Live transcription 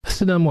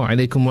Assalamu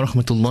alaikum wa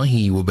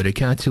rahmatullahi wa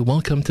barakatuh.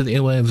 Welcome to the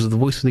airwaves of the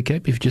Voice of the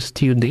Cape. You've just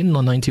tuned in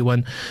on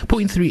 91.3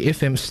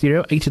 FM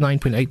stereo,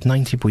 89.8,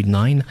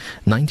 90.9,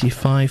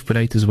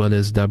 95.8, as well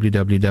as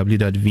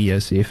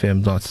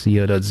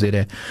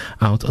www.vsfm.co.za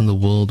out on the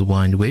World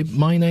Wide Web.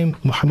 My name,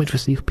 Mohammed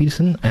Fasif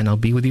Peterson, and I'll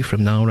be with you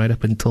from now right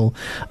up until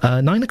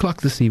 9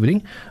 o'clock this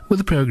evening with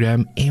the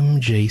program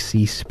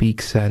MJC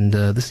Speaks. And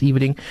this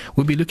evening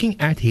we'll be looking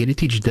at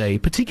Heritage Day,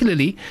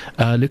 particularly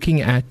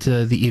looking at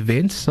the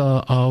events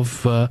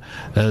of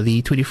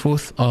the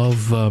 24th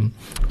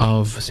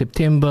of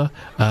September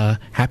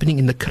happening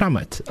in the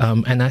Kramat,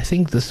 and I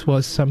think this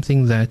was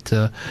something that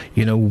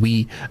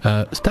we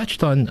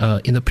touched on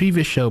in the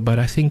previous show, but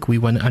I think we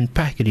want to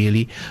unpack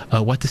really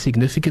what the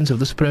significance of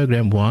this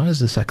program was,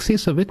 the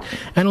success of it,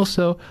 and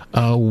also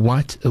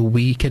what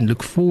we can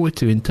look forward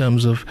to in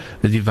terms of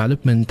the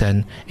development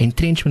and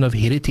entrenchment of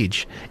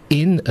heritage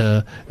in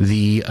the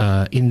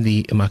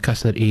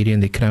Makassar area, in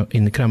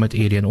the Kramat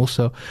area, and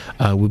also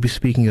we'll be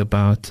speaking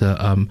about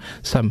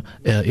some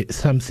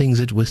things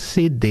that were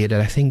said there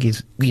that I think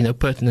is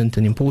pertinent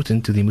and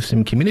important to the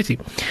Muslim community.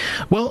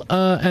 Well,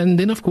 and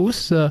then of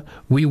course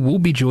we will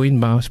be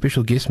joined by our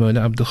special guest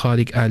Mona Abdul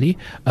Khalik Ali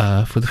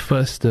for the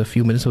first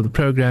few minutes of the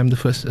program, the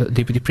first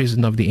Deputy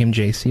President of the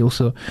MJC,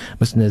 also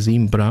Mr.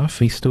 Nazim Braf,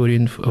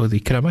 historian for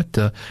the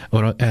Kramat,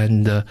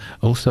 and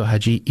also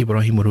Haji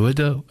Ibrahim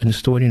Urwada, an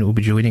historian, will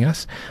be joining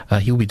us.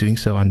 He'll be doing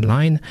so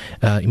online.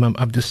 Imam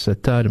Abdus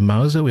Sattar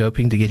Mauza, we're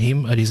hoping to get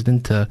him, a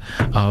resident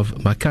of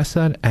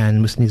Makassar,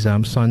 and Ms.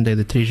 Nizam Sunday,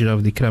 the treasurer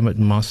of the Kramat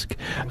Mosque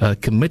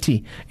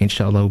Committee,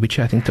 inshallah, will be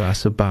chatting to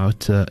us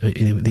about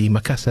the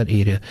Makassar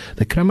area,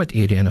 the Kramat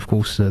area, and of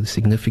course the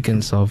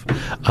significance of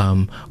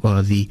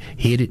the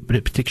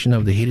protection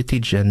of the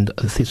heritage and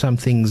some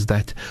things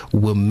that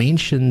were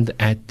mentioned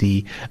at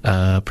the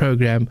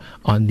program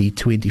on the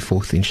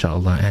 24th,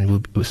 inshallah,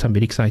 and some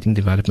very exciting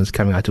developments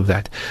coming out of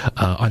that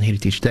on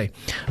Heritage Day.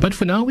 But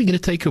for now, we're going to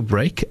take a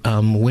break.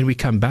 When we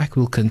come back,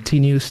 we'll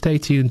continue. Stay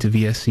tuned to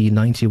VSC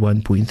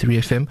 91.3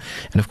 FM,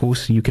 and of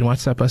course you can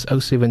WhatsApp us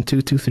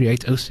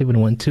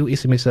 072-238-0712,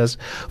 SMS us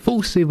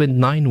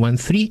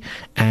 47913,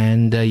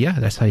 and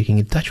that's how you can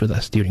get in touch with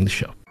us during the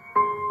show.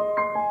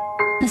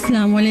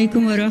 Assalamu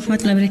alaikum wa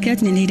rahmatullahi wa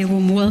barakatuh. Need a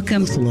warm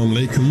welcome. Assalamu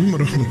alaikum wa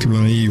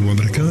rahmatullahi wa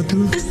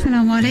barakatuh.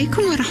 Assalamu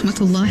alaikum wa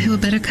rahmatullahi wa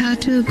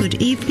barakatuh.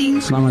 Good evening.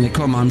 Assalamu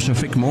alaikum. I'm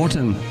Shafiq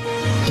Morton.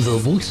 The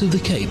Voice of the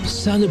Cape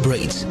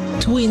celebrates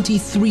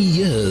 23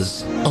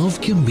 years of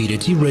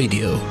community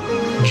radio.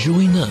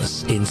 Join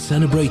us in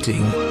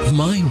celebrating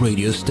my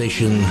radio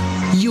station,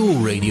 your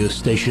radio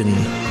station,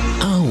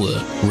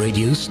 our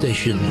radio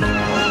station.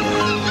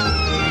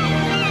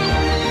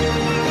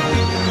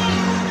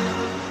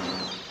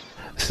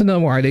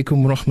 Assalamu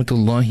alaikum wa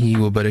rahmatullahi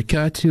wa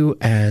barakatuh,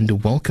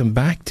 and welcome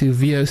back to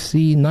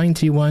VOC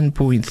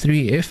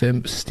 91.3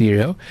 FM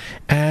stereo.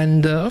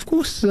 And of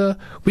course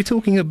we're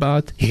talking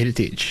about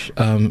heritage,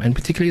 and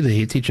particularly the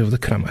heritage of the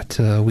Kramat.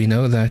 We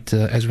know that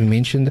as we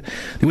mentioned,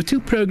 there were two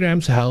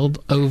programs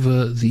held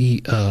over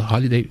the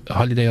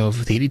holiday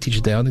of the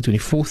Heritage Day on the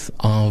 24th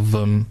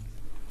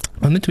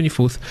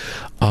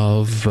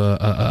of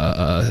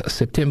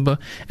September,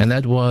 and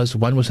that was,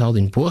 one was held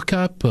in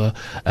Boerkap,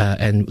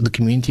 and the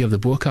community of the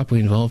Boerkap were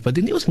involved. But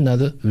then there was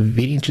another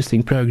very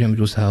interesting program that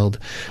was held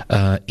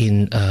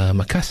in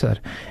Makassar,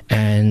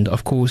 and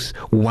of course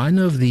one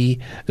of the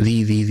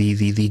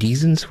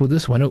reasons for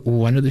this,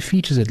 one of the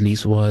features at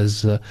least,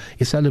 was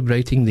is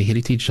celebrating the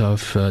heritage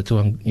of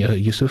Tuan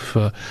Yusuf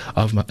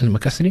of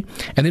Makassari,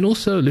 and then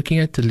also looking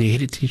at the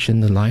heritage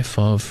and the life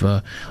of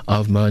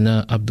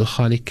Mona Abdul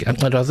Khalik,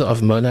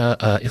 of Mona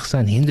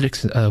Ihsan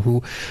Hendricks,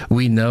 who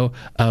we know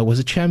was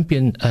a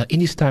champion in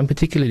his time,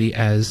 particularly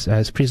as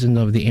president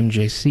of the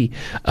MJC,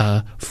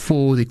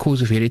 for the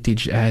cause of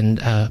heritage and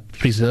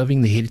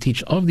preserving the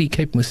heritage of the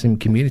Cape Muslim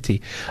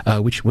community,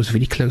 which was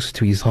very close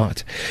to his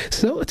heart.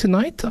 So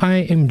tonight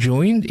I am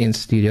joined in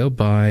studio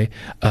by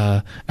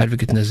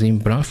Advocate Nazim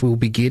Braf. We'll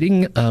be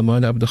getting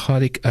Mona Abdul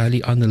Khalik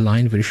Ali on the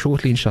line very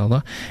shortly,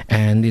 inshallah,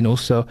 and then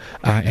also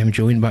I am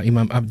joined by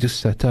Imam Abdus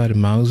Sattar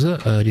Mauza,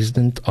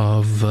 resident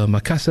of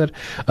Makassar,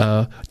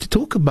 to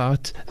talk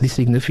about the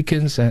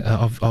significance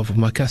of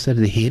Makassar,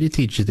 the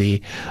heritage there,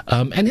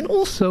 and then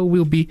also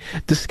we'll be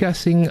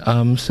discussing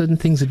certain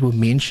things that were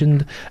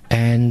mentioned,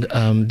 and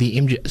the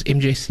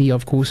MJC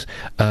of course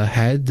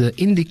had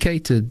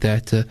indicated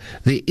that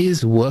there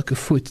is work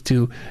afoot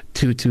to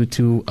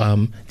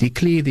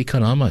declare the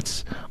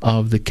Kanamats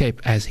of the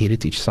Cape as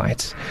heritage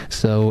sites.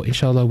 So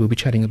inshallah we'll be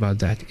chatting about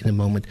that in a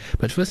moment,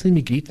 but first let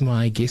me greet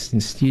my guests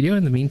in studio.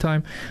 In the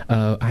meantime,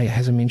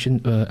 as I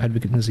mentioned,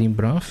 Advocate Nazim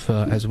Braf,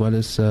 as well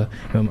as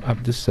Imam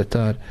Abdus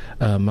Sattar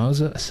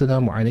Mauza.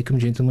 Assalamu alaikum,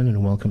 gentlemen,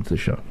 and welcome to the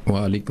show.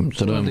 Wa alaikum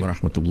salam wa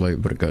rahmatullahi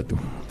wa barakatuh.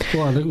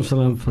 Wa alaikum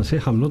salam.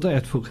 I'm not an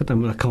advocate,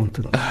 I'm an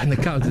accountant. An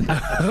accountant.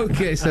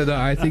 Okay, so no,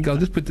 I think I'll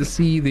just put the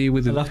C there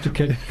with the, I'll have to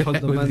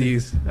count the with money.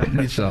 these,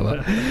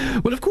 inshallah.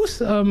 Well, of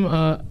course,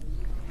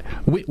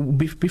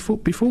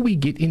 Before we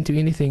get into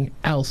anything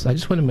else, I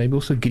just want to maybe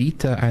also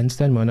greet, I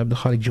understand Mona Abdul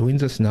Khalik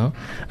joins us now,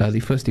 the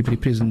first Deputy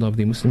President of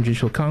the Muslim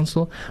Judicial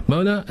Council.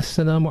 Mona,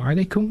 assalamu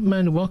alaikum,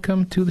 and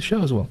welcome to the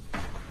show as well.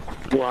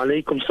 Wa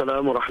alaikum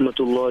salam wa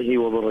rahmatullahi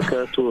wa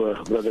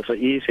barakatuh, Brother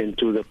Faiz, and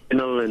to the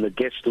panel and the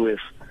guests who have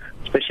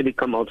especially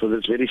come out for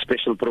this very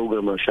special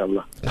program,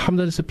 mashallah.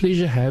 Alhamdulillah, it's a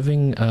pleasure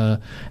having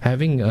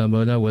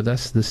Mona with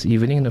us this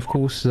evening. And of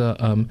course,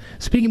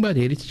 speaking about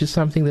heritage is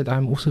something that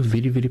I'm also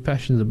very, very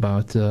passionate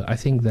about. I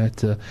think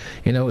that,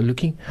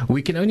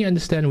 we can only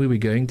understand where we're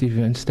going to if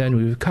we understand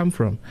where we've come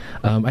from,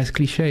 as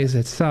cliche as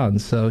that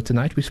sounds. So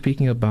tonight we're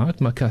speaking about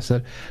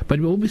Makassar, but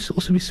we'll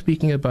also be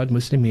speaking about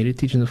Muslim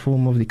heritage in the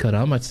form of the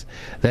karamats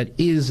that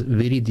is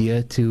very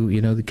dear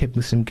to, the Cape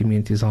Muslim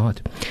community's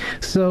heart.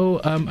 So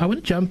I want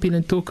to jump in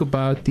and talk about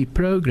the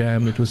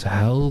program that was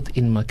held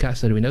in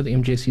Makassar. We know the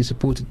MJC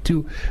supported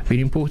two very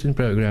important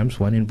programs,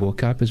 one in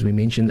Bo-Kaap, as we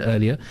mentioned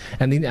earlier,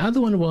 and then the other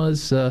one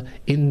was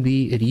in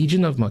the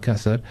region of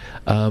Makassar,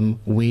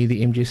 where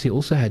the MJC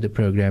also had a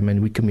program,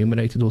 and we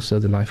commemorated also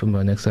the life of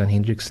Mona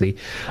Hendriksley.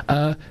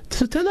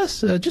 So tell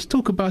us, just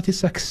talk about the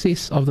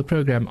success of the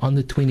program on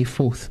the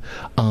 24th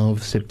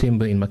of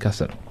September in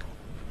Makassar.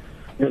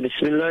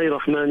 Bismillahir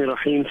Rahmanir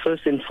Rahim.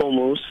 First and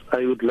foremost,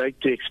 I would like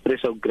to express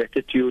our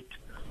gratitude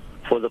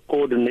for the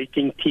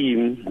coordinating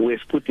team who have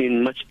put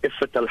in much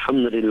effort,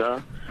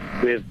 alhamdulillah.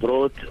 We have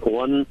brought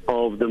one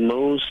of the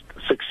most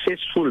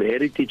successful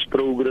heritage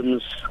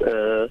programs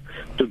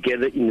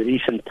together in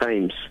recent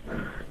times.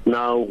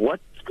 Now,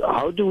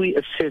 how do we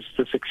assess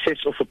the success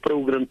of a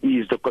program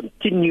is the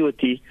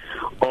continuity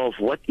of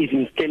what is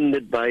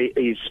intended by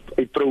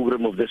a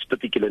program of this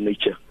particular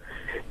nature.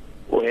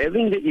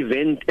 Having the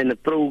event and a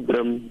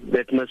program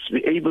that must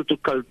be able to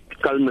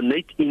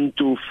culminate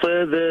into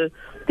further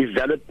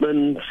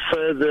development,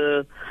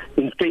 further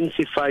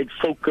intensified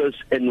focus,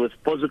 and with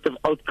positive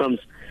outcomes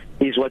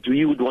is what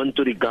we would want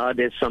to regard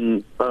as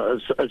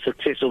a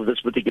success of this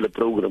particular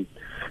program.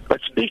 But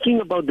speaking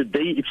about the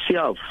day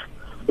itself,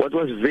 what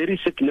was very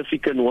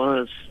significant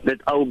was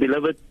that our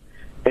beloved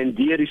and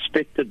dear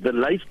respected, the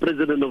life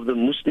president of the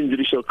Muslim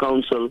Judicial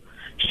Council,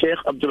 Sheikh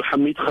Abdul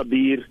Hamid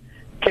Khabir,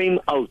 came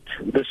out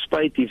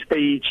despite his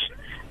age,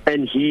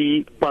 and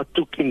he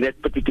partook in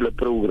that particular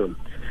program.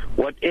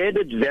 What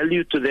added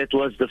value to that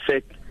was the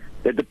fact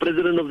that the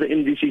president of the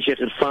MDC, Sheikh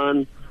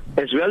Irfan,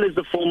 as well as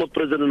the former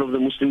president of the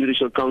Muslim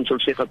Judicial Council,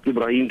 Sheikh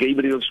Ibrahim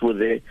Gabriels, were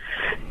there,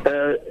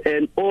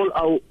 and all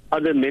our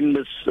other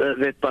members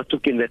that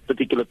partook in that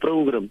particular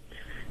program.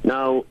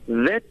 Now,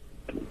 that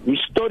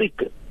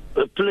historic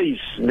place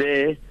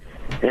there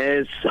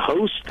has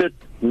hosted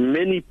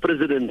many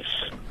presidents,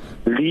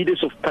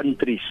 leaders of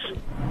countries,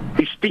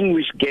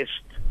 distinguished guests,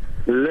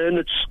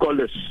 learned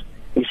scholars,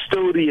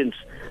 historians,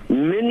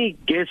 many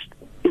guests.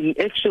 In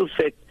actual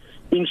fact,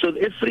 in South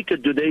Africa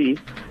today,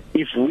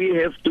 if we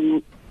have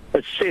to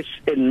assess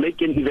and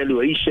make an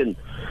evaluation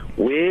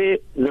where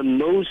the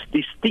most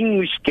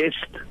distinguished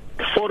guest,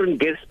 foreign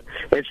guest,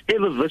 has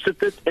ever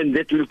visited and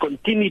that will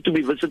continue to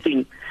be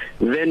visiting,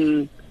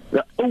 then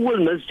the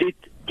Awal Masjid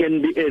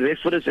can be a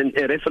reference,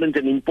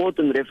 an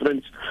important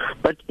reference,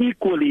 but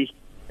equally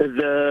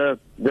the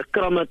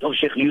Kramat of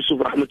Sheikh Yusuf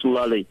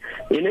Rahmatullah Alayh.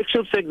 In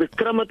actual fact, the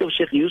Kramat of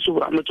Sheikh Yusuf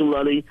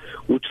Rahmatullah Alayh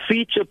would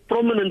feature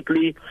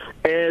prominently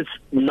as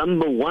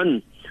number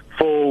one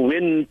for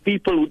when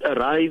people would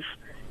arrive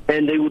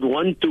and they would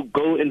want to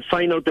go and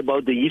find out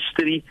about the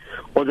history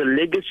or the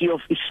legacy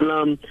of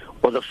Islam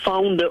or the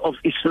founder of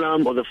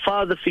Islam or the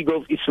father figure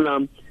of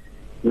Islam.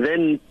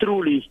 Then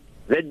truly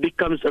that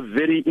becomes a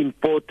very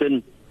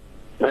important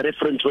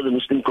reference for the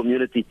Muslim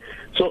community.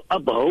 So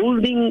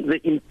upholding the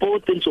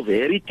importance of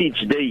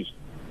Heritage Day,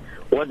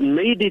 what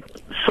made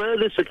it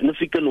further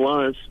significant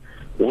was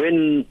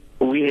when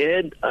we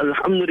had,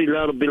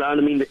 Alhamdulillah Rabbil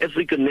Alameen, the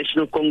African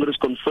National Congress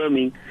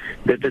confirming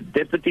that the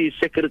Deputy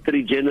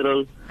Secretary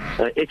General,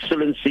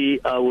 Excellency,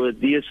 our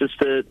dear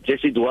sister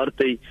Jessie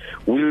Duarte,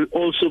 will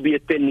also be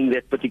attending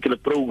that particular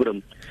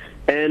program.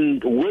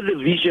 And with a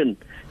vision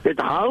that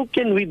how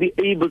can we be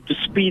able to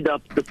speed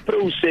up the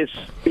process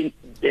in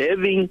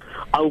having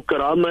our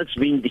karamats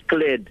being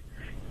declared.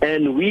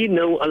 And we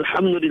know,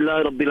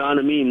 Alhamdulillah Rabbil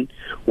Alameen,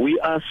 we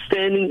are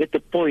standing at a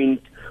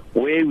point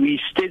where we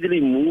steadily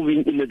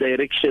moving in the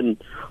direction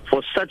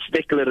for such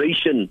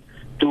declaration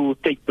to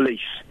take place.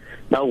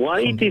 Now, why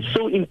it is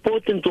so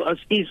important to us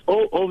is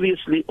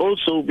obviously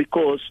also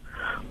because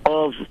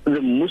of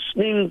the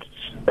Muslim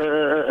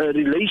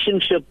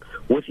relationship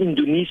with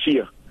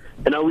Indonesia.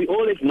 And now we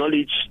all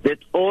acknowledge that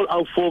all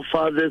our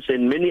forefathers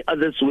and many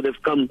others would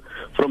have come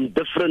from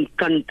different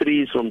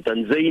countries, from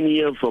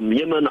Tanzania, from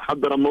Yemen,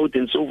 Hadramaut,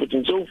 and so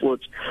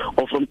forth,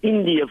 or from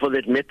India for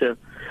that matter.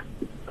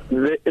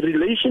 The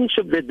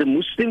relationship that the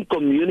Muslim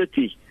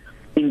community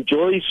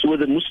enjoys with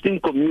the Muslim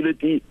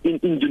community in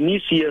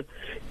Indonesia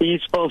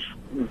is of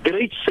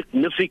great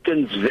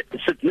significant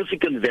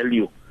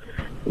value.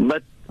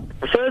 But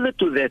further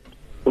to that,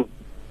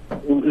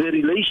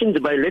 the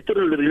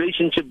bilateral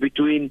relationship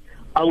between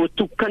our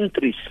two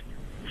countries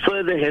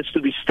further has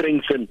to be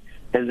strengthened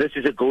and this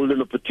is a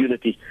golden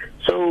opportunity.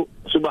 So,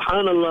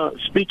 subhanallah,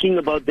 speaking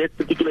about that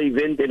particular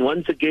event, and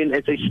once again,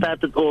 as I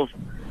started off,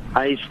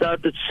 I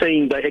started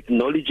saying by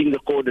acknowledging the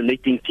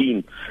coordinating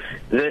team.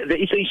 There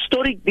is a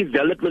historic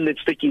development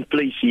that's taking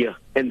place here,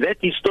 and that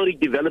historic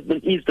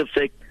development is the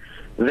fact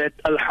that,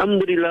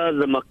 alhamdulillah,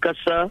 the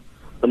Makassar,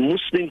 the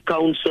Muslim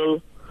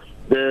Council,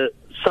 the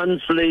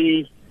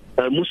Sunflay,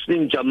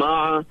 Muslim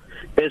Jama'ah,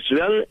 as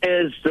well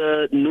as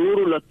the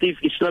Nurul Latif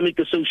Islamic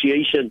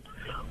Association,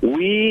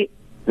 we,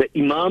 the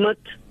Imamat,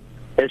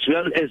 as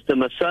well as the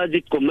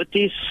Masajid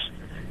committees,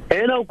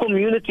 and our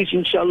communities,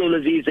 inshallah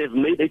Aziz, have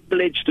made a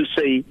pledge to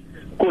say,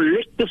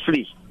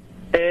 collectively,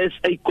 as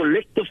a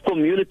collective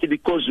community,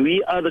 because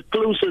we are the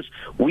closest,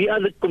 we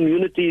are the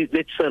community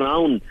that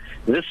surround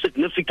this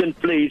significant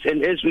place.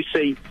 And as we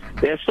say,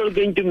 there are still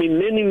going to be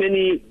many,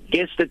 many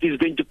guests that is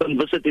going to come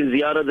visit in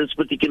Ziyarah, this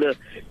particular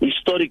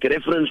historic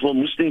reference for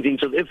Muslims in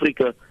South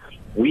Africa.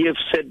 We have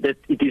said that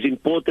it is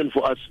important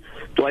for us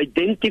to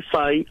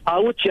identify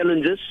our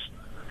challenges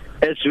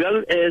as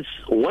well as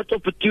what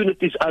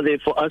opportunities are there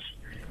for us,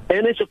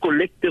 and as a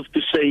collective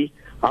to say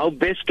how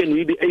best can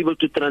we be able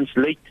to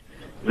translate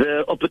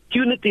the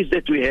opportunities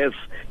that we have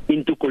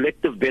into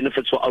collective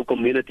benefits for our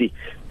community.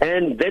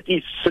 And that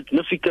is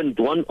significant,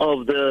 one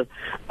of the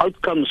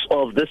outcomes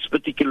of this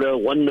particular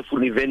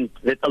wonderful event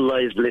that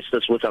Allah has blessed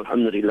us with,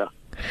 alhamdulillah.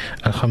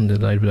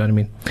 Alhamdulillah.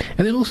 And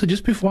then also,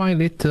 just before I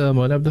let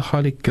Maulana Abdul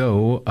Khalik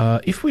go,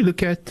 if we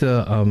look at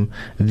the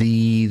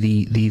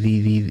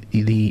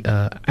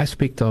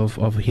aspect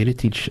of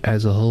heritage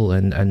as a whole,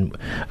 and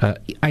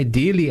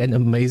ideally and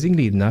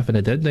amazingly enough, and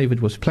I don't know if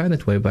it was planned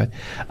that way, but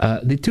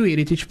the two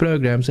heritage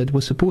programs that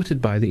were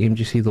supported by the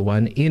MGC, the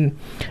one in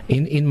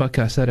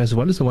Makassar as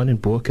well as the one in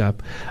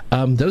Bo-Kaap,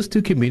 those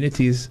two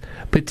communities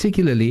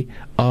particularly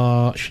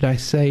are, should I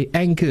say,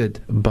 anchored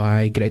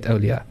by great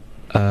awliya.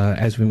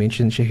 As we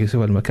mentioned, Sheikh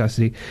Yusuf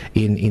al-Makassari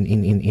in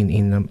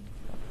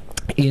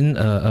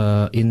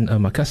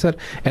Makassar,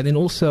 and then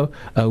also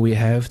we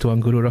have Tuan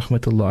Guru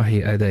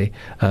Rahmatullahi Alayh,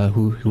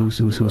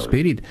 who's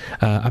buried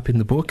up in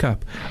the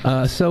Bo-Kaap.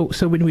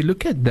 So when we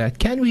look at that,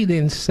 can we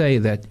then say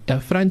that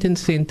front and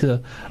center,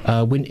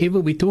 whenever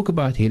we talk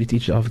about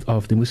heritage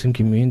of the Muslim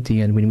community,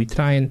 and when we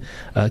try and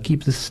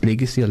keep this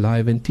legacy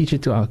alive and teach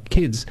it to our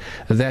kids,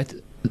 that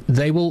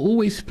they will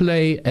always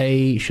play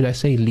a, should I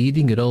say,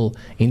 leading role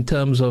in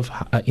terms of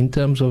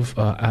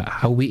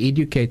how we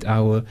educate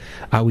our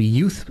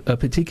youth,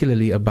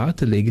 particularly about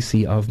the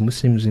legacy of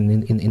Muslims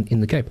in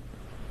the Cape?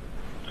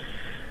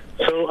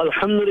 So,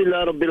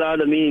 alhamdulillah Rabbil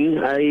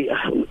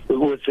Alameen,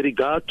 with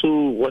regard to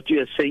what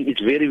you are saying,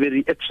 it's very,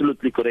 very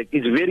absolutely correct.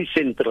 It's very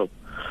central.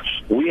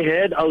 We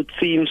had our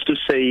themes to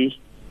say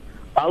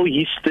our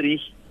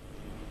history,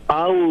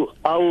 our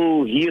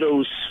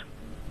heroes,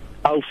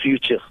 our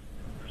future.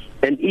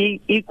 And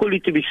equally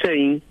to be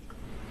saying,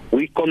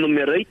 we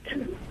commemorate,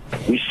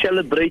 we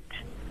celebrate,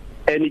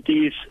 and it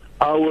is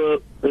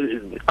our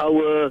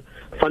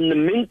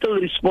fundamental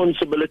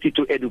responsibility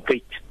to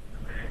educate.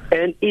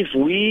 And if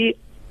we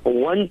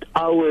want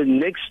our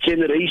next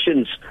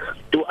generations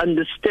to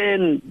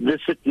understand the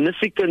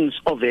significance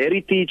of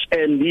heritage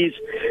and these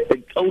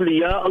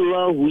awliya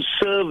Allah who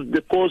served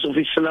the cause of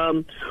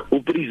Islam,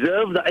 who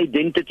preserved the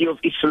identity of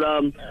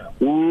Islam,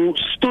 who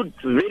stood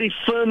very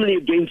firmly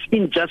against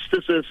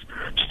injustices,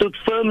 stood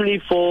firmly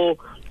for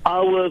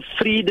our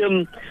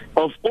freedom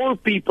of all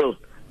people,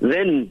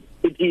 then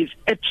it is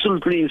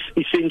absolutely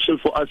essential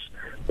for us.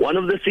 One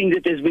of the things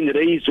that has been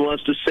raised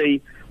was to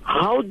say,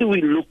 how do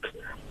we look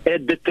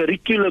at the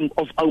curriculum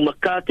of our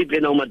makatib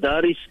and our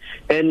madaris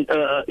and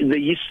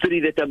the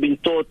history that have been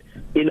taught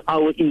in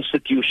our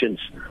institutions.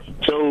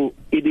 So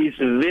it is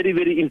very,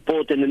 very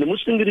important. And the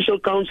Muslim Judicial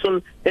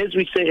Council, as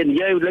we say, and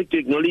I would like to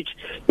acknowledge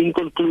in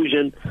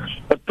conclusion,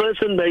 a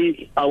person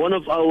by one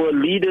of our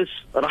leaders,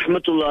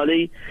 Rahmatullah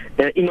alayhi,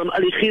 Imam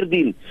Ali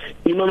Khirdin.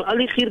 Imam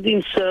Ali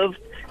Khirdin served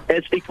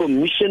as a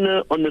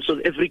commissioner on the South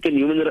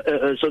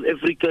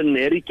African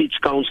Heritage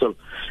Council.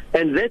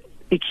 And that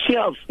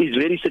itself is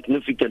very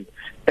significant.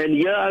 And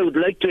here I would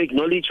like to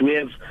acknowledge we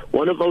have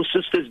one of our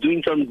sisters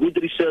doing some good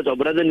research, our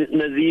brother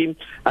Nazim,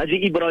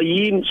 Haji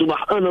Ibrahim,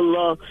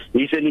 subhanallah,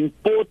 he's an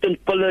important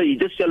pillar. He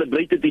just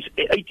celebrated his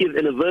 80th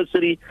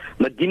anniversary.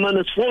 Maar die man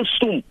is vol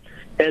stoom.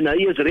 En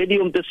hy is ready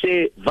om te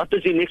sê, wat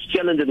is die next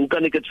challenge en hoe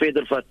kan ek het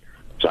verder vat?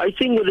 So I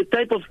think with the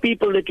type of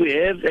people that we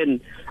have,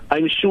 and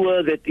I'm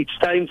sure that it's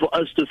time for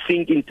us to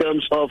think in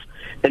terms of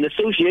an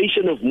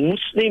association of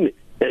Muslim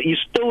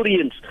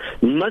historians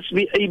must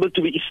be able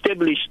to be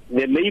established.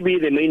 There may be,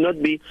 there may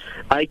not be,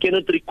 I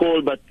cannot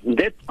recall, but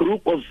that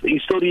group of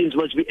historians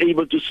must be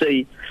able to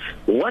say,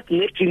 what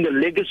next in the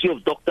legacy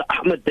of Dr.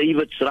 Ahmad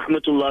Davids,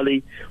 Rahmatullah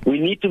alayhi, we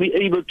need to be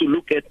able to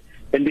look at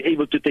and be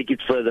able to take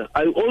it further.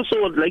 I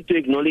also would like to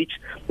acknowledge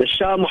the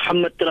Shah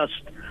Muhammad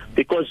Trust,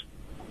 because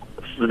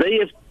they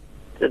have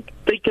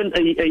taken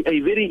a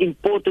very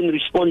important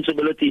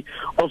responsibility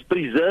of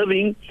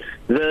preserving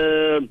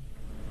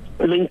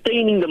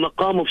maintaining the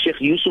maqam of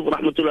Sheikh Yusuf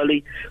Rahmatullah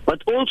alayhi,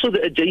 but also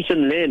the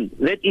adjacent land.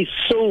 That is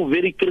so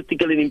very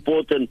critical and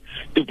important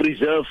to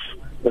preserve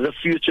the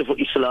future for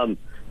Islam.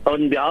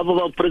 On behalf of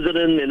our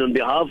president and on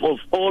behalf of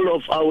all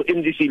of our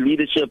MDC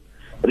leadership,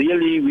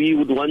 really we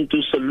would want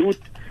to salute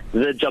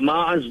the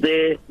Jama'as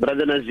there,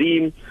 Brother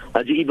Nazim,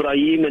 Haji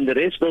Ibrahim, and the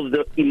rest of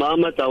the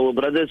Imamat, our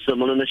brothers,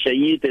 Maulana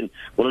Shayeed and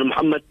Maulana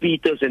Muhammad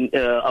Peters, and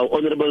our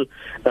Honorable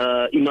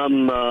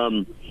Imam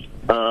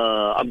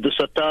Abdul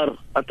Sattar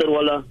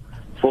Atarwala,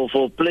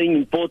 for playing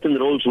important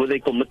roles with their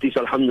committees,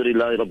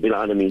 alhamdulillah, Rabbil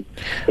Alameen.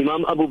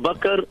 Imam Abu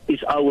Bakr is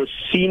our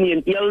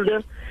senior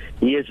elder.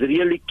 He has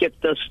really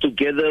kept us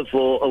together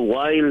for a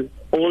while,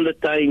 all the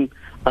time,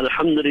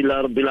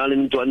 alhamdulillah, Rabbil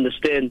Alameen, to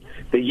understand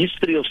the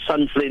history of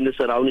Sunflower in the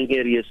surrounding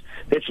areas.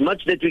 There's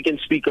much that we can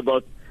speak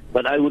about,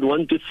 but I would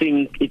want to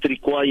think it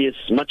requires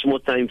much more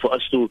time for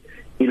us to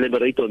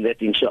elaborate on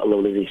that,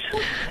 inshallah.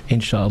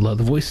 Inshallah.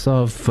 The voice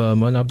of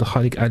Maulana Abdul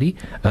Khalik Ali,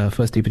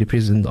 First Deputy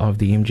President of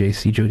the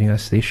MJC, joining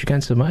us today.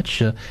 Shukran so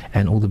much,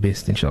 and all the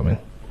best, inshallah.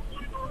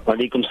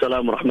 Alaikum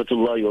salam wa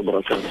rahmatullahi wa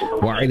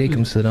barakatuh. Wa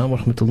alaikum salam wa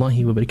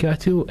rahmatullahi wa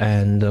barakatuh.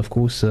 And of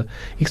course,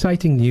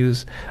 exciting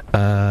news.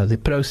 The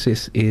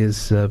process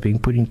is being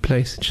put in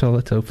place,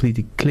 inshallah, to hopefully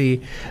declare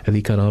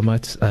the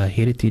Karamat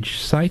heritage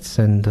sites.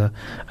 And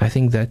I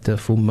think that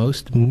for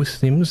most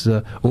Muslims,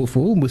 or for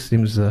all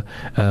Muslims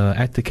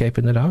at the Cape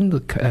and around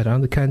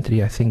the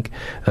country, I think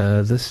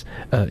this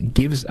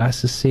gives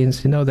us a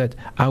sense, that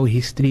our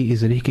history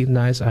is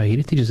recognized, our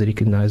heritage is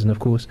recognized, and of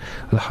course,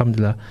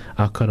 alhamdulillah,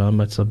 our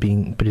Karamats are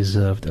being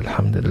preserved,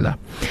 alhamdulillah.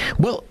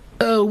 Well,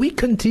 we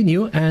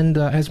continue, and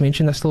as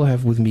mentioned, I still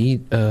have with me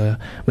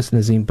Mr.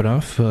 Nazim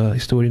Braf,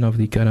 historian of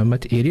the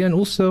Karamat area, and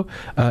also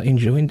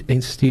joined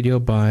in studio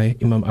by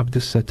Imam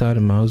Abdul Sattar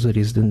Mauza,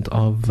 resident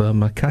of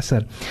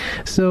Makassar.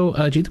 So,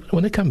 I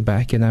want to come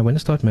back, and I want to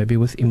start maybe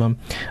with Imam.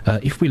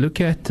 If we look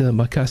at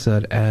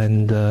Makassar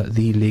and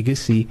the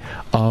legacy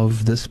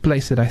of this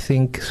place, that I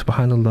think,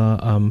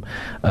 subhanallah,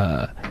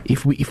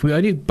 if we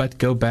only but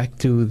go back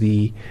to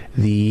the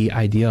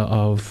idea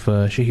of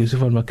Sheikh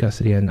Yusuf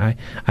al-Makassari, and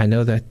I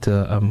know that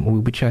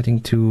we'll be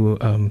chatting to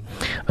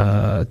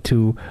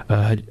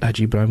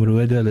Haji Ibrahim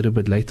Rueda a little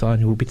bit later on,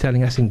 who will be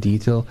telling us in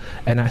detail.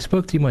 And I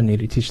spoke to him on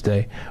Heritage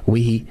Day,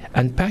 where he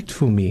unpacked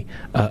for me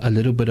a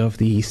little bit of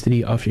the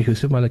history of Sheikh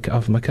Yusuf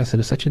of Makassar,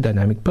 as such a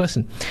dynamic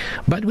person.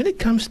 But when it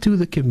comes to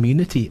the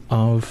community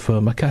of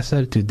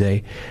Makassar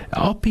today,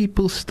 are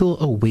people still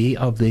aware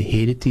of the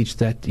heritage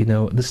that,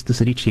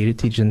 this rich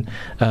heritage, and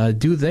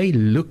do they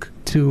look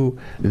to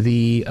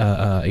the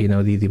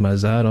the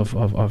mazar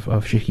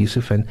of Sheikh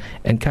Yusuf and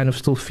kind of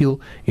still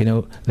feel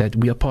that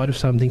we are part of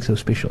something so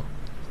special?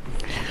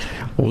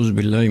 أعوذ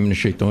بالله من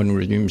الشيطان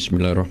الرجيم بسم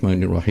الله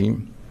الرحمن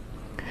الرحيم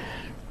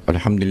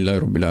الحمد لله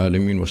رب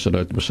العالمين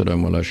والصلاة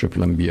والسلام على أشرف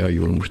الأنبياء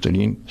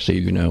والمرسلين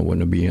سيدنا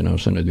ونبينا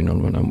وسندنا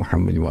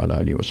محمد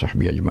وعلى آله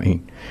وصحبه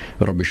أجمعين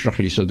رب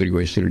اشرح لي صدري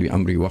ويسر لي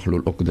أمري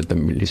واحلل عقدة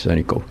من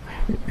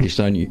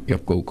لساني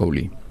يفقهوا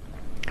قولي.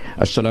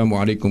 Assalamu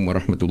alaikum wa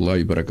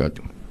rahmatullahi wa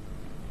barakatuh.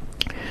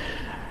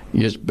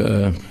 Yes,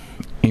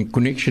 in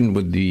connection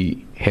with the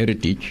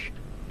heritage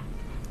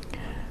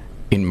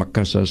in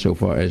Makassar, so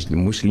far as the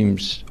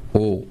Muslims,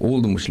 or all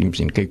the Muslims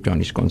in Cape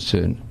Town is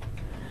concerned,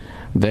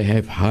 they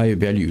have high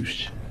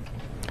values.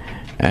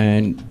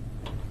 And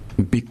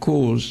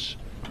because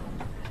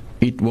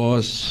it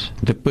was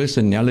the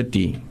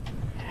personality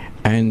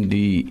and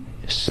the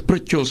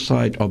spiritual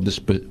side of this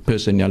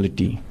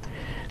personality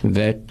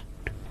that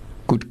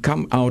could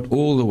come out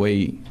all the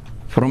way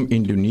from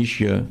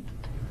Indonesia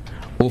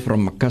or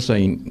from Makassar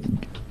in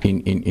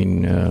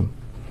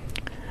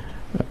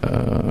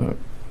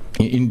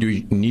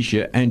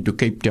Indonesia and to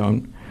Cape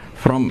Town,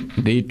 from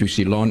there to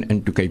Ceylon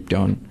and to Cape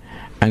Town,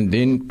 and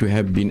then to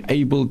have been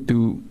able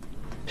to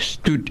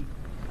stood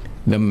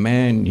the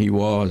man he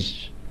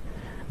was.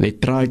 They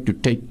tried to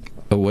take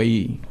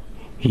away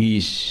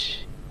his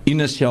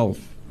inner self,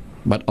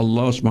 but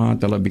Allah subhanahu wa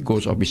ta'ala,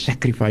 because of his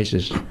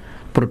sacrifices,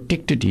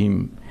 protected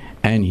him,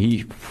 and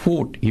he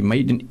fought, he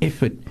made an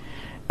effort.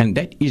 And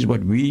that is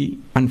what we,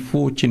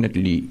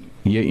 unfortunately,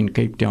 here in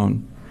Cape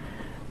Town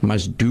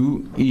must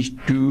do, is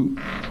to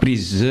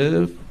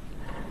preserve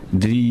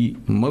the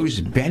most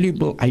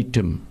valuable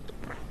item,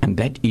 and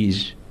that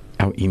is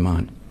our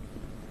iman.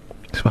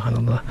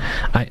 SubhanAllah.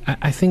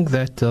 I think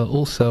that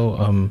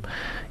also,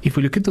 if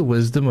we look at the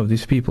wisdom of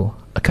these people,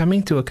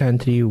 coming to a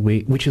country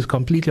which is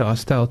completely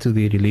hostile to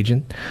their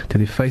religion, to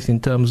their faith,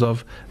 in terms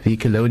of the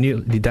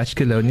Dutch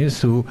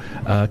colonials who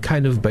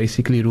kind of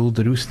basically ruled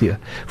the roost here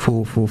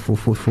for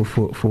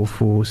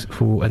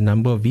a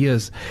number of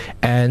years,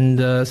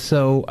 and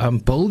so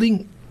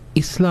building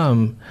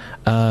Islam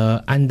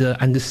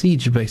under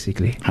siege,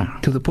 basically,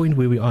 to the point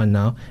where we are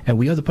now, and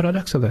we are the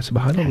products of that,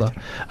 subhanAllah.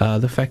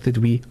 The fact that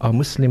we are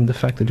Muslim, the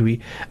fact that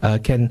we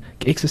can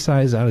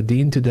exercise our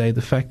deen today,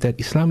 the fact that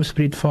Islam is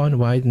spread far and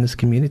wide in this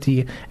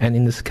community and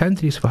in this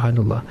country,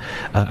 subhanAllah,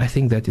 I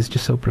think that is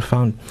just so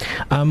profound.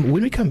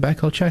 When we come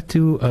back, I'll chat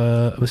to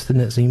Mr.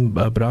 Nazim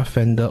Braf,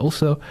 and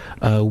also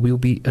we'll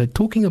be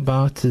talking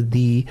about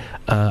the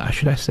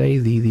should I say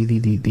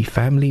the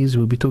families.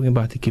 We'll be talking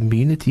about the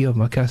community of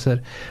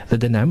Makassar, the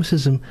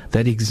dynamicism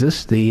that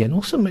exists there, and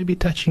also maybe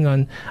touching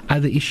on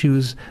other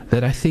issues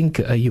that I think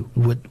you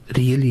would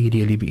really,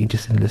 really be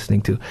interested in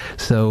listening to.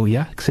 So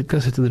yeah, sit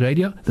closer to the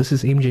radio. This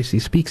is MJC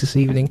Speaks this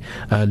evening,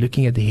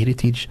 looking at the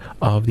heritage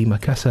of the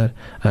Makassar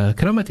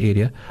Kramat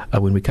area.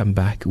 When we come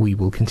back, we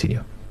will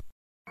continue.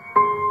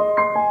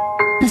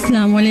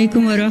 Assalamu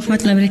alaikum wa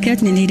rahmatullahi wa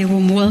barakatuh. Need a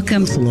warm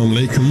welcome. Assalamu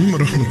alaikum wa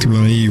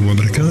rahmatullahi wa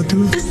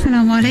barakatuh.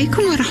 Assalamu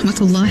alaikum wa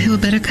rahmatullahi wa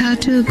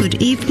barakatuh.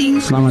 Good evening.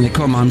 Assalamu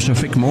alaikum, I'm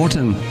Shafiq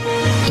Morton.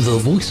 The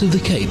Voice of the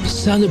Cape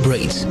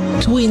celebrates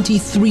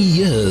 23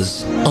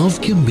 years of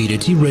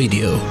community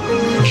radio.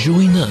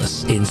 Join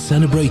us in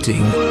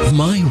celebrating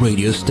my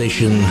radio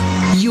station,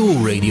 your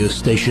radio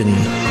station,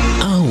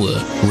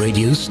 our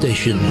radio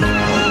station.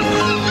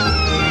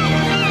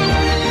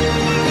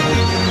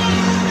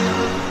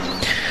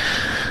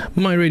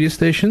 My radio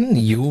station,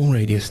 your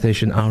radio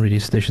station, our radio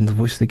station, the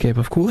Voice of the Cape,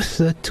 of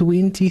course,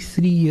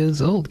 23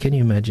 years old. Can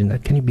you imagine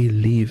that? Can you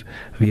believe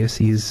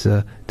VSC's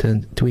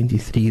turned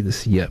 23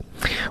 this year?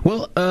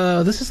 Well,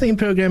 this is the same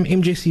program,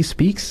 MJC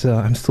Speaks.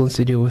 I'm still in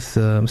studio with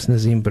Mr.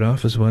 Nazim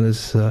Braf, as well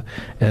as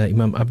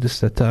Imam Abdul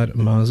Sattar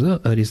Maza,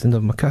 a resident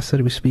of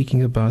Makassar. We're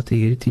speaking about the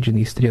heritage and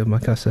history of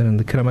Makassar and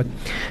the Kramat.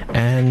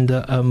 And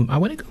I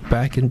want to go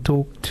back and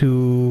talk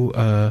to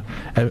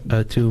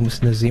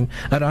Mr. Nazim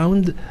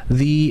around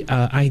the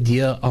idea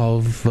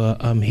of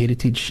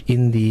heritage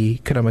in the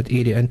Kramat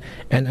area,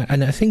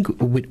 and I think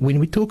when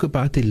we talk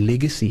about the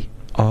legacy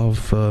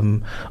of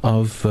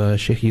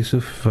Sheikh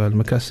Yusuf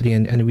al-Makassari,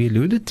 and we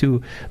alluded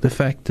to the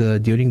fact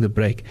during the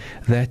break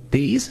that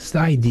there is this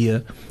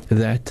idea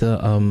that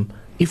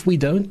if we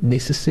don't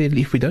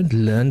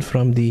learn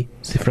from the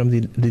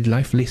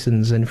life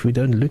lessons, and if we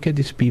don't look at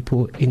these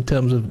people in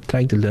terms of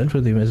trying to learn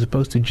from them as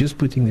opposed to just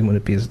putting them on a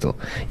pedestal,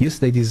 yes,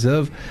 they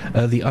deserve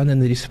the honor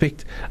and the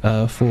respect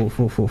for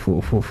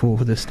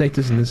the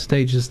status and the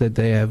stages that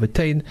they have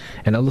attained,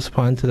 and Allah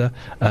subhanahu wa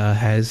ta'ala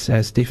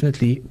has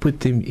definitely put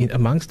them in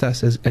amongst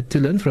us to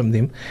learn from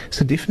them.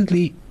 So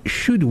definitely,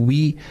 should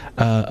we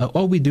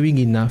are we doing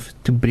enough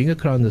to bring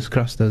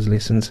across those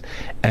lessons,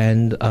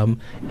 and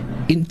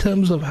in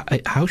terms of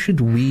how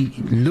should we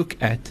look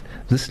at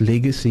this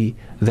legacy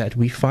that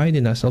we find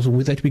in ourselves,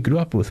 or that we grew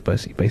up with,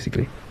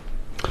 basically?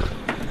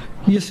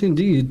 Yes,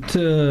 indeed.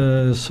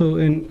 So,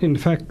 in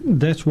fact,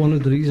 that's one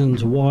of the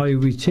reasons why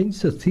we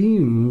changed the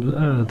theme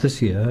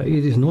this year.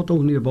 It is not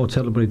only about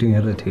celebrating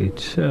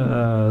heritage.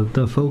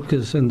 The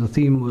focus and the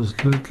theme was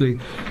literally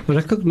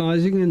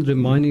recognizing and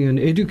reminding and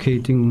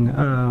educating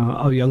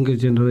our younger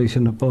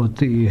generation about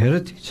the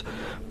heritage.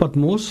 But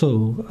more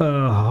so,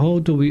 how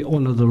do we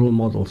honor the role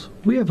models?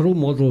 We have role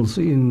models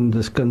in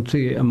this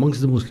country amongst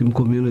the Muslim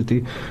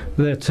community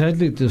that,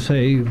 sadly to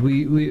say,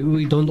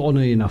 we don't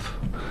honor enough.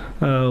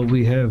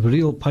 We have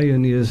real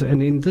pioneers,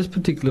 and in this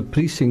particular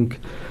precinct,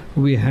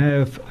 we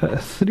have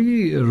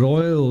 3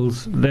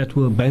 royals that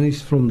were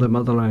banished from the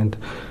motherland.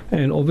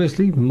 And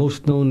obviously,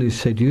 most known is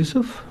Said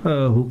Yusuf,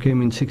 who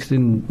came in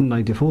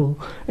 1694,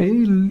 and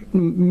he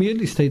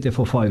merely stayed there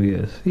for 5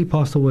 years. He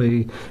passed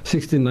away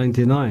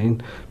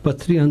 1699, but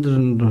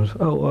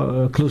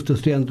close to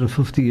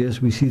 350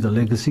 years, we see the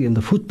legacy and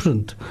the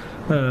footprint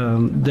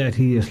that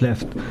he has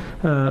left.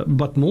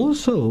 But more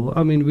so,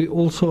 I mean, we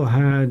also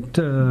had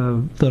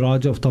the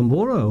Raja of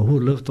Tambora, who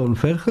lived on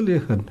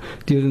Vergelegen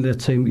during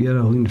that same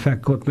era, who in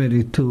fact got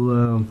married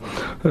to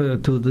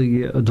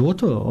the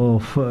daughter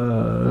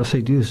of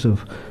Said Yusuf.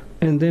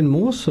 And then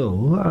more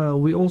so,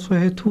 we also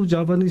had 2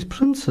 Javanese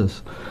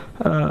princes,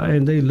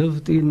 and they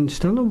lived in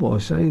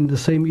Stellenbosch in the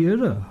same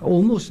era,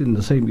 almost in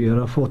the same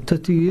era, for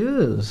 30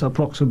 years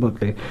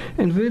approximately.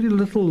 And very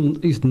little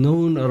is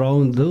known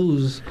around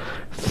those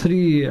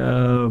 3,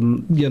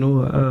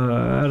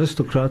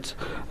 aristocrats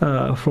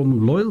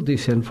from loyal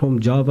descent from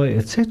Java,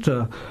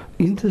 etc.,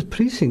 in this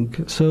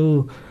precinct.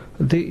 So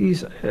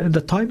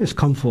the time has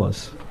come for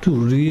us to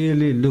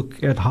really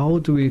look at how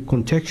do we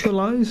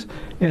contextualize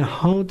and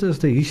how does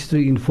the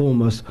history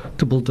inform us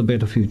to build a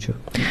better future.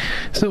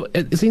 So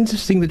it's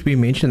interesting that we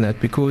mention that,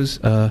 because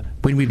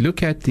when we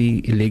look at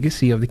the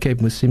legacy of the Cape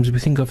Muslims, we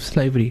think of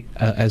slavery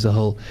as a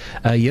whole.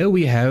 Here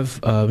we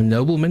have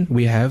noblemen,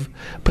 we have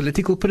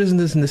political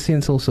prisoners in a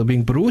sense also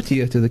being brought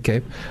here to the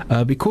Cape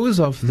because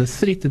of the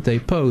threat that they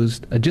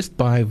posed just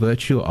by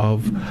virtue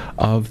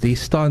of their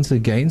stance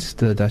against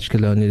Dutch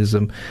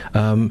colonialism.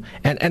 And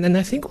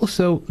I think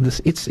also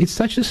it's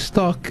such a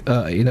stark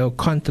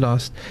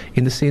contrast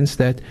in the sense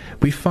that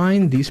we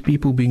find these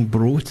people being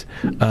brought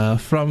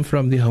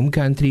from the home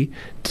country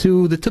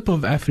to the tip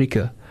of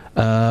Africa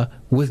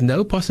with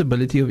no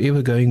possibility of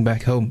ever going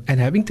back home, and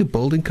having to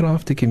build and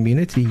craft a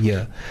community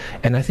here.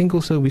 And I think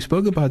also we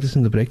spoke about this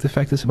in the break, the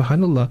fact that,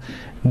 subhanAllah,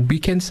 we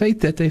can say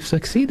that they've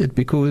succeeded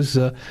because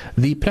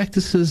the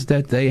practices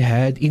that they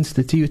had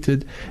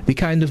instituted, the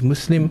kind of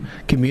Muslim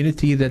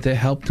community that they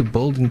helped to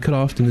build and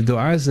craft, and the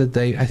du'as that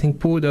they, I think,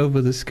 poured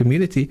over this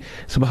community,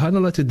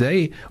 subhanAllah,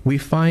 today we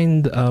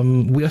find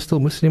we are still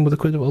Muslim with the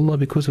credit of Allah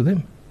because of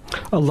them.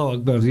 Allah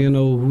Akbar,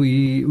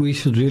 we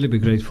should really be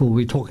grateful.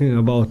 We're talking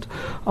about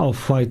our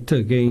fight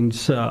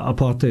against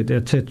apartheid,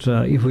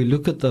 etc. If we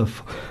look at the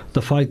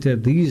fight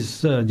that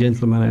these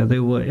gentlemen, they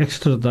were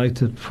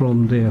extradited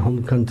from their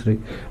home country.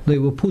 They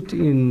were put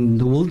in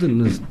the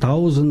wilderness,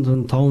 thousands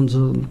and thousands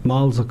of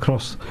miles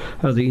across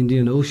the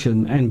Indian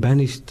Ocean, and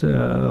banished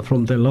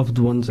from their loved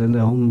ones and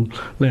their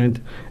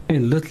homeland.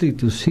 And literally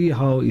to see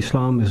how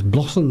Islam has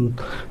blossomed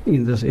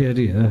in this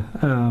area,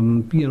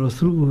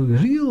 through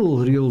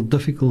real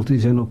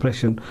difficulties and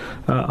oppression.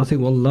 I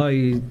think,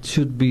 wallahi, it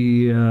should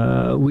be,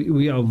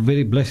 we are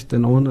very blessed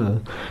and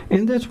honored.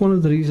 And that's one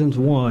of the reasons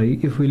why,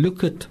 if we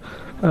look at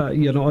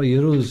our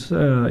heroes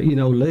in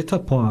our later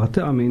part,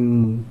 I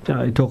mean,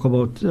 I talk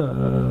about,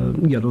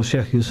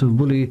 Sheikh Yusuf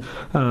Buli,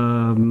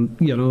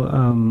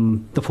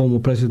 the former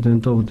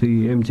president of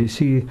the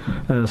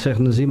MJC, Sheikh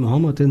Nazim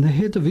Muhammad, and they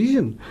had a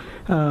vision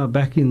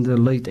back in the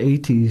late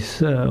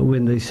 80s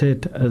when they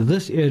said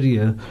this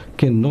area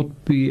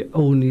cannot be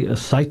only a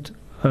site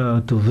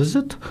to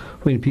visit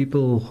when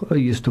people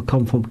used to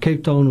come from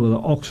Cape Town with an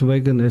ox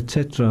wagon,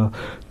 etc.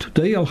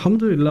 Today,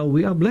 alhamdulillah,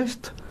 we are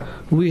blessed.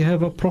 We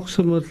have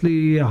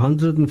approximately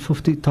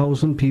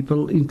 150,000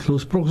 people in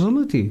close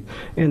proximity,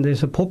 and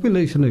there's a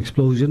population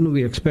explosion.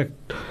 We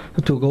expect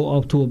to go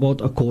up to about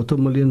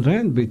 250,000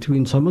 rand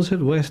between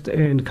Somerset West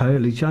and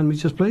Khayelitsha and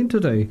Mitchell's Plain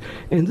today.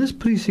 And this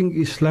precinct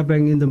is slap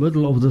bang in the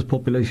middle of this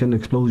population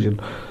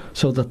explosion.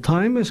 So the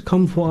time has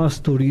come for us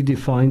to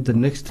redefine the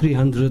next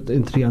 300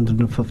 and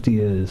 350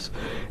 years.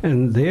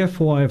 And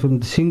therefore I have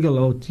to single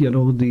out,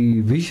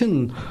 the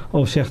vision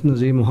of Sheikh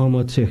Nazim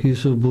Muhammad, Sheikh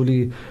Yusuf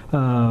Buli,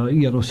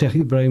 Sheikh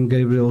Ibrahim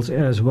Gabriels,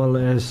 as well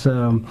as,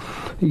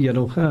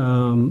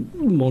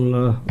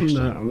 Mullah...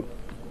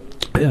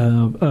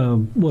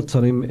 what's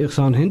her name,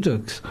 Ihsan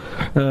Hendricks,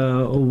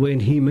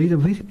 when he made a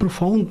very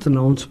profound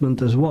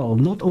announcement as well,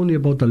 not only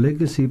about the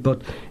legacy,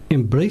 but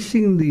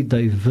embracing the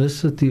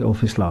diversity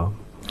of Islam.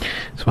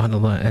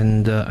 SubhanAllah.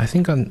 And I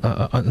think on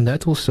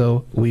that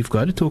also, we've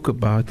got to talk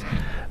about,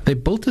 they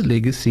built a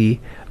legacy,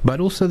 but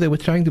also they were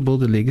trying to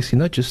build a legacy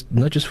not just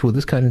for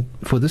this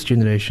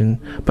generation,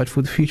 but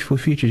for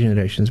future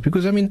generations.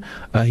 Because I mean,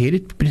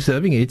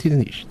 preserving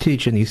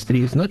heritage and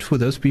history is not for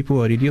those people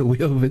who are already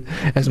aware of it,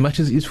 as much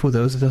as it is for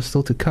those that are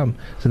still to come,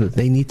 so that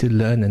they need to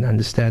learn and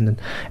understand.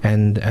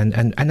 And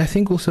I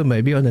think also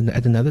maybe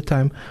at another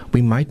time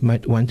we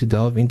might want to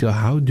delve into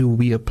how do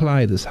we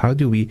apply this?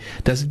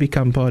 Does it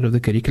become part of the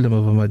curriculum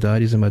of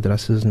madaris and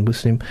madrasas and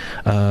Muslim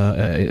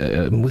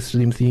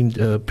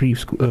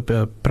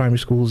themed primary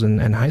schools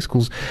and high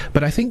schools?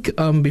 But I think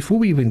before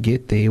we even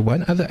get there,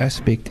 one other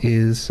aspect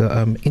is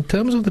in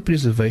terms of the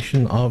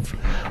preservation of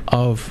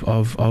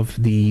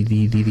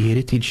the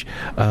heritage,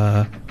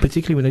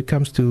 particularly when it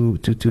comes to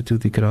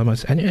the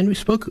karamas, and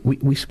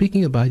we're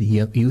speaking about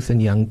youth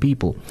and young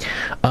people.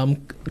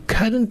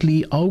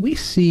 Currently, are we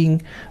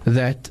seeing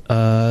that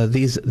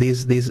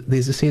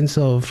there's a sense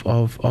of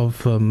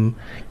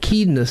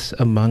keenness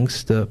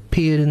amongst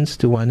parents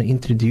to want to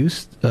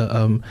introduce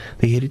the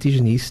heritage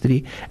and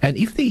history? And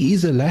if there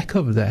is a lack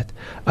of that,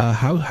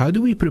 how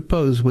do we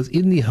propose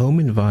within the home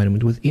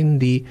environment, within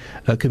the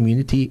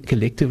community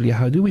collectively,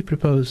 how do we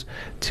propose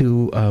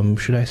to,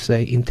 should I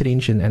say,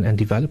 entrench and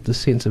develop the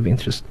sense of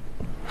interest?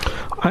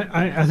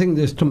 I think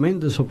there's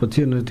tremendous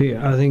opportunity.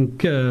 I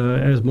think,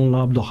 as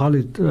Mullah Abdul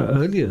Khalid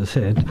earlier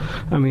said,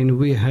 I mean,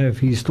 we have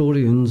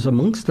historians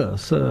amongst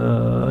us,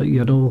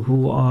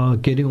 who are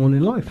getting on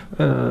in life.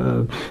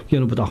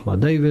 With Ahmad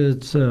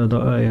Davids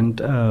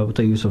and with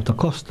the use of Da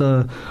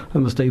Costa,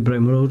 Mr.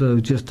 Ibrahim Roda, who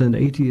just turned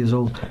 80 years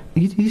old.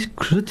 It is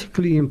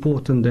critically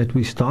important that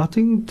we're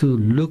starting to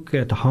look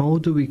at how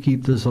do we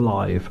keep this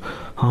alive?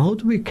 How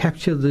do we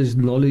capture this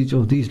knowledge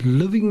of these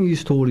living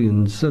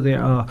historians? So they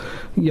are,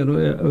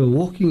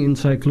 walking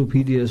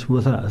encyclopedias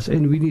with us,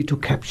 and we need to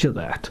capture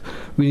that.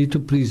 We need to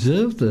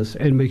preserve this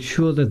and make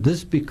sure that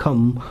this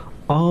become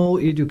our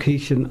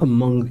education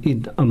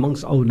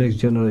amongst our next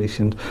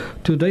generation.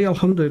 Today,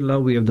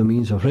 alhamdulillah, we have the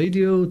means of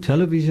radio,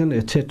 television,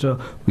 etc.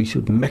 We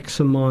should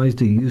maximize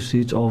the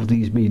usage of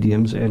these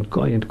mediums and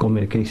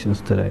communications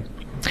today.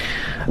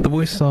 The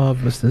voice of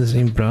Mr.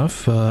 Nazim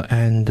Braf,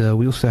 and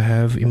we also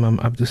have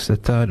Imam Abdul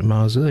Sattar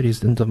Mazur,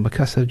 resident of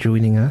Makassar,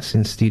 joining us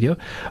in studio.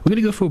 We're going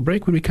to go for a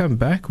break. When we come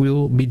back,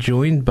 we'll be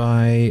joined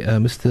by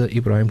Mr.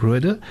 Ibrahim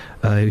Roda,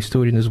 a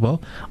historian as well,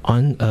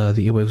 on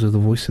the airwaves of the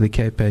Voice of the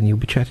Cape, and he'll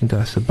be chatting to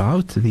us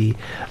about the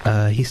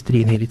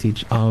history and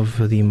heritage of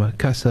the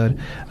Makassar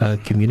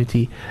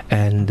community,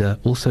 and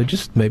also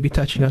just maybe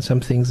touching on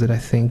some things that I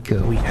think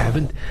we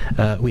haven't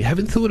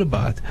thought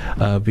about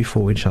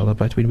before, inshallah.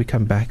 But when we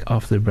come back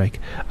after the break,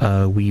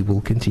 we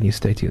will continue.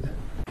 Stay tuned.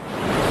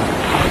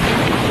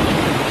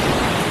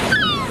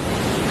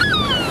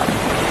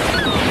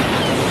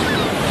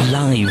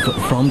 Live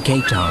from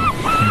Cape Town,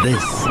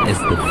 this is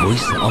the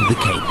Voice of the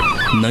Cape,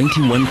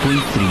 91.3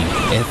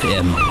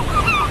 FM.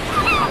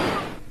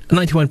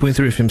 91.3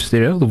 FM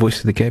stereo, the voice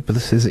of the Cape.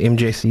 This is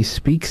MJC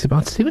Speaks.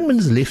 About 7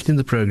 minutes left in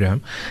the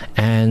program,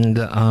 and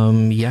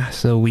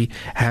so we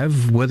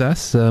have with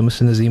us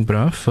Mr. Nazim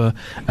Braf,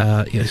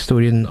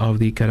 historian of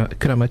the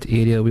Karamat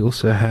area. We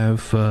also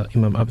have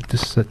Imam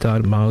Abdus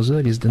Sattar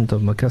Mauser, resident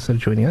of Makassar,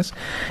 joining us,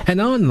 and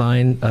now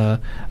online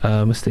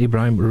Mr.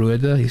 Ibrahim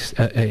Rueda, he's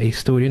a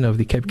historian of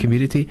the Cape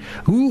community,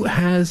 who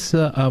has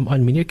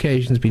on many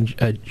occasions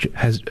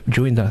has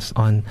joined us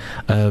on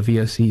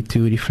VOC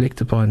to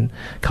reflect upon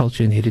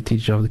culture and heritage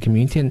of the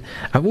community. And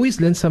I've always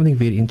learned something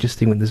very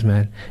interesting when this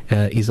man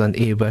is on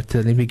air. But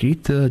let me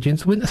greet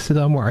gentlemen.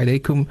 Assalamu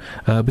alaikum,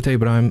 Mr.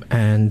 Ibrahim,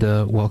 and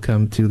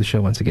welcome to the show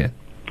once again.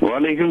 Wa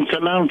alaikum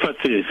salam,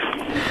 Fatih.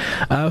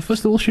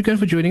 First of all, shukran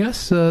for joining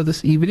us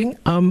this evening.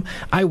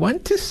 I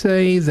want to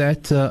say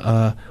that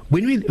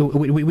when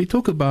we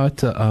talk about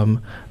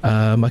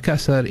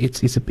Makassar,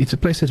 it's a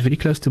place that's very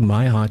close to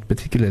my heart,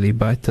 particularly.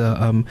 But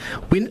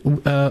when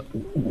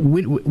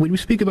we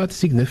speak about the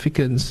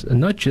significance,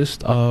 not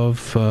just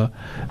of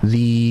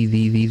the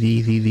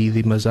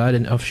Mazar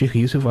and of Sheikh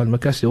Yusuf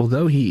al-Makassar,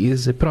 although he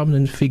is a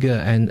prominent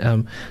figure, and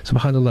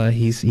subhanallah,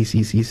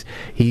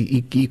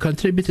 he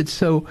contributed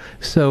so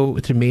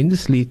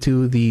tremendously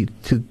to the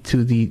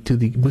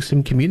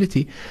Muslim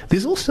community.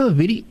 There's also a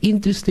very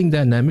interesting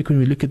dynamic when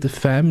we look at the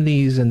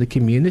families and the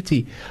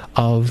community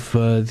of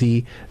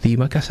the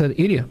Makassar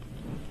area.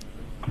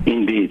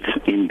 Indeed.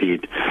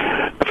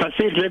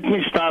 Fasid, let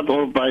me start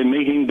off by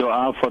making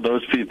dua for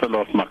those people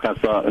of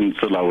Makassar and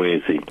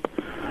Sulawesi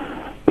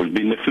who've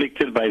been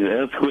afflicted by the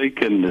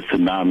earthquake and the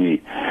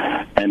tsunami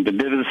and the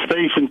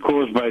devastation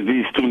caused by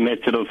these two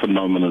natural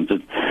phenomena.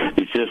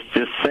 It's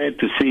just sad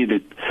to see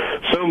that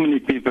so many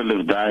people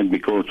have died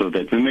because of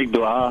that. We make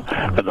dua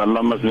that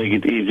Allah must make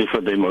it easy for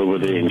them over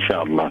there,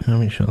 inshallah.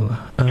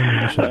 Inshallah.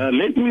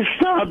 Let me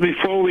start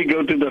before we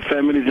go to the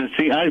families and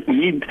see.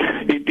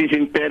 It is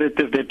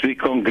imperative that we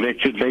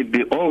congratulate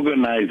the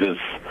organizers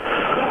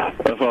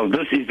of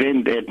this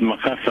event at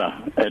Makassar,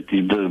 at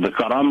the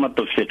Karamat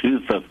of Sheikh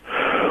Yusuf,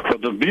 for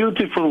the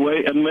beautiful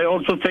way, and may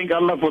also thank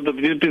Allah for the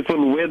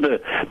beautiful weather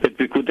that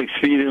we could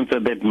experience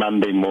at that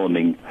Monday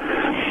morning.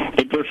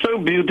 It was so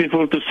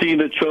beautiful to see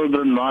the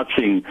children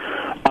marching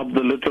up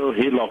the little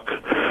hillock,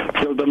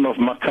 children of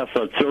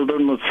Makassar,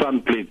 children of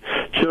Sandplit,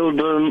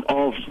 children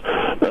of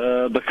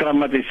the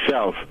Karamat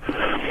itself.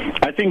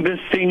 I think this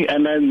thing,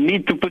 and I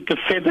need to put the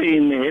feather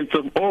in the heads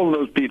of all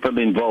those people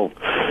involved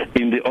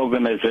in the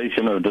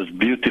organization of this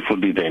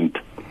beautiful event.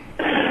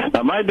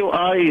 Now, my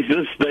dua is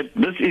that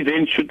this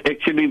event should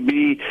actually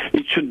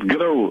it should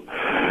grow.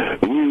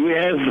 We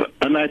have,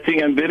 and I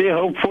think I'm very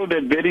hopeful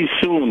that very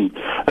soon,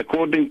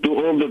 according to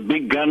all the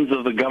big guns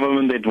of the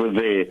government that were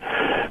there,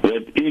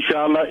 that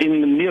inshallah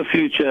in the near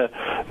future,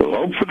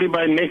 hopefully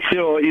by next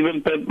year or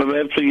even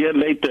perhaps a year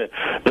later,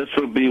 this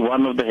will be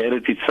one of the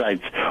heritage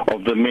sites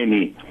of the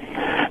many.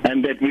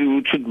 And that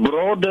we should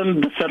broaden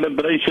the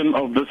celebration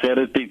of this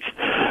heritage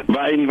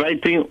by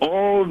inviting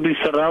all the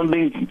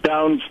surrounding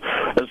towns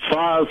as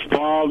far as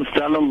Paarl,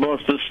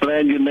 Stellenbosch, the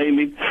Strand, you name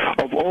it,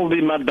 of all the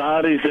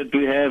madaris that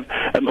we have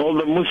and all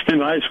the Muslim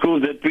high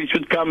schools, that we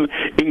should come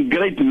in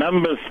great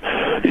numbers,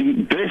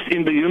 dressed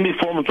in the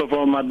uniforms of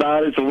our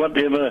madaris or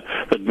whatever,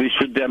 that we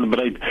should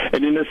celebrate.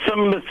 And in a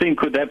similar thing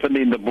could happen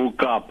in the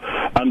Bukap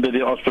under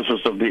the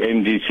auspices of the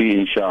MGC,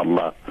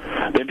 inshallah.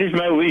 That is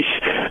my wish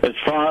as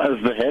far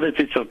as the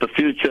heritage of the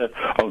future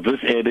of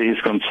this area is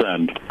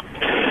concerned.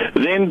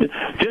 Then,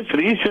 just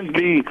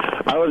recently,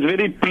 I was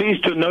very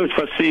pleased to note,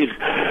 Fasir,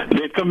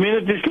 that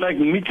communities like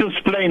Mitchell's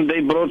Plain,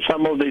 they brought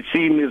some of their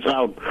seniors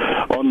out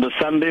on the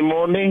Sunday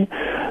morning.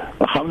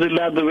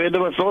 Alhamdulillah, the weather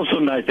was also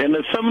nice. And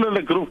a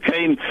similar group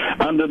came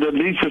under the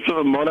leadership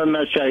of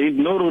Maulana Shahid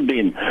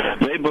Nuruddin.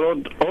 They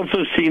brought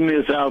also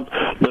seniors out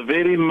the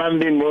very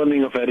Monday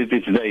morning of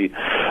Heritage Day.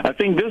 I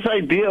think this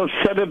idea of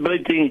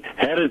celebrating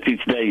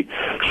Heritage Day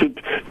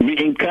should be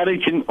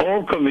encouraged in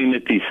all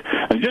communities.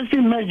 And just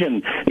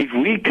imagine, if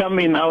we come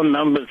in our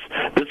numbers,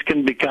 this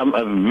can become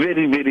a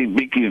very, very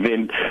big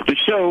event to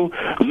show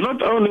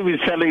not only we're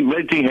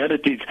celebrating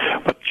heritage,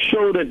 but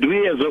show that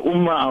we as a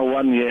Ummah are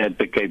one here at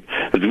the Cape.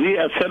 That we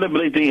are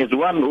celebrating as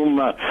one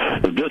Ummah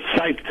this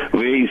site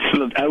where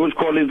I would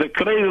call it the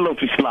cradle of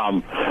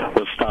Islam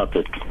was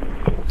started.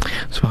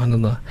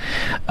 Subhanallah.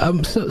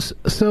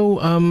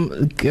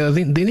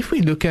 Then if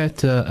we look at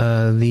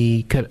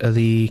the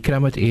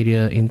Karamat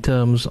area in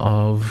terms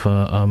of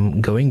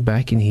going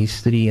back in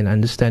history and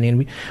understanding,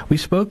 and we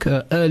spoke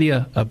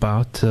earlier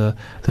about the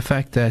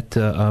fact that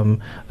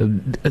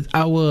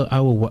our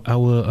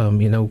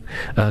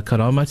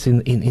Karamats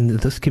in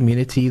this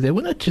community, they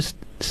were not just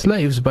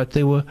slaves, but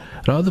they were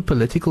rather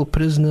political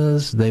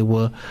prisoners. They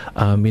were,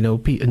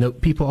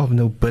 people of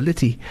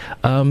nobility.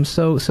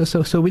 So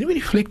when we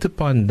reflect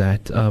upon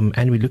that,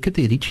 and we look at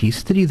the rich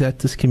history that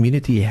this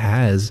community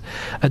has,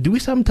 do we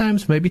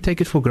sometimes maybe take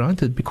it for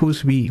granted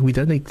because we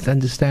don't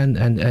understand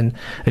and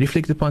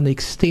reflect upon the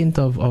extent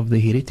of the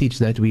heritage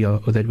that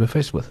we're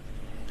faced with?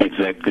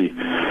 Exactly.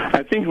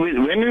 I think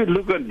when we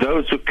look at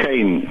those who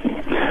came,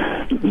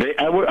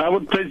 I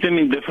would place them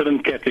in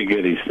different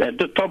categories. At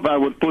the top, I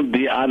would put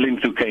the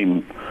alims who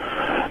came.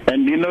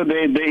 And there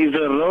is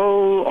a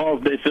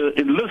there's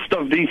a list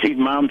of these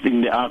imams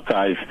in the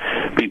archive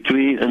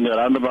and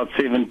around about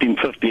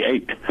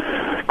 1758,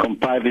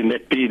 compiled in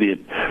that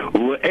period,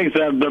 who were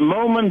exiled. The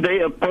moment they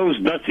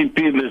opposed Dutch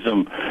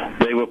imperialism,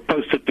 they were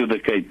posted to the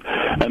Cape.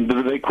 And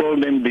they call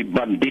them the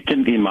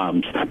banditten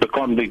imams, the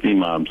convict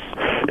imams.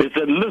 There's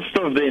a list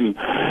of them.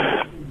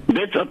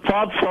 That's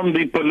apart from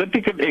the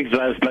political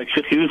exiles like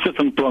Sheikh Yusuf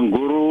and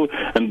Tuanguru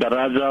and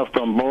Daraja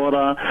from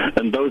Bora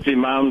and those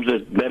imams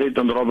that buried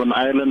on Robben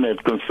Island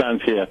at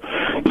Constantia.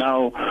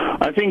 Now,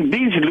 I think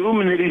these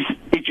luminaries,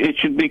 it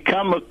should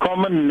become a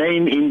common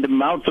name in the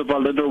mouths of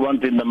our little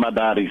ones in the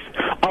Madaris,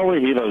 our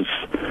heroes.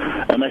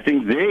 And I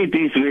think there it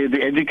is where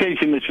the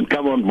education should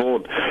come on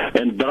board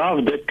and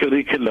draft that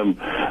curriculum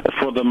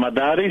for the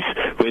Madaris,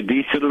 where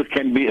these children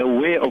can be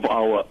aware of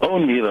our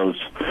own heroes.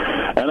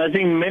 And I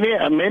think many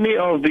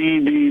of the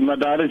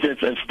Madaris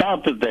have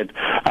started that.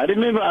 I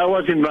remember I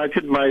was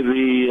invited by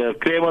the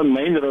Claremont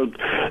Main Road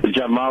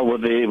Jama, where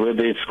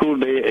they school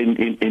there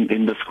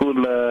in the school,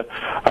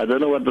 I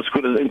don't know what the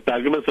school is, in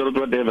Tagalas or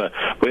whatever,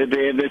 where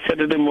they had their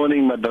Saturday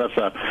morning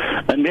madrasa.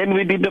 And then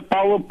we did a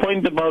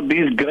PowerPoint about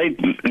these great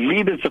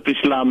leaders of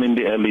Islam in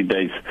the early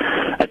days.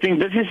 I think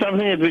this is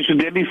something that we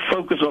should really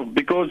focus on,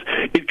 because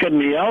it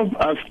can help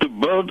us to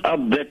build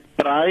up that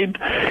pride.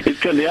 It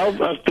can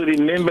help us to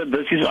remember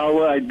this is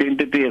our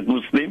identity as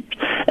Muslims,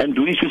 and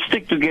we should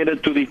stick together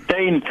to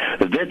retain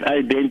that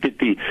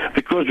identity,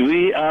 because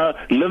we are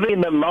living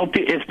in a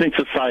multi-ethnic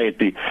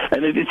society,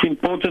 and it is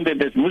important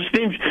that as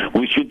Muslims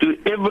we should do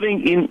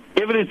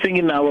everything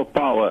in our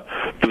power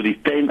to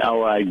retain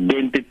our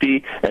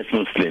identity as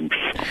Muslims.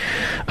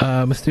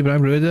 Mr.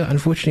 Ibrahim Roda,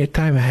 unfortunately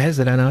time has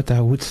run out.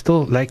 I would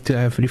still like to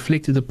have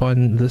reflected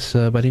upon this,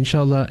 but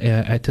inshallah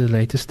at a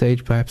later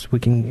stage perhaps we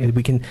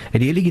can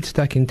really get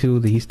stuck into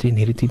the history and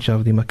heritage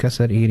of the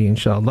Makassar area,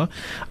 inshallah.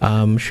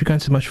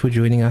 Shukran so much for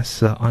joining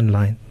us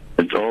online.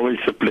 It's always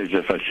a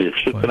pleasure, Fashir.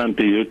 Shukran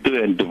to you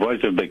too, and the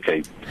Voice of the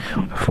Cape.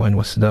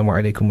 Wassalamu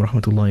alaikum wa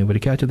rahmatullahi wa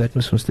barakatuh. That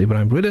was Mr.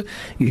 Ibrahim Bruder,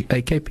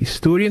 a Cape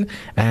historian.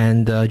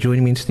 And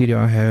joining me in studio,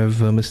 I have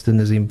Mr.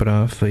 Nazim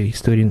Braf, a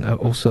historian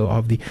also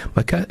of the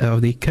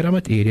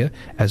Karamat area,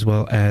 as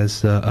well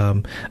as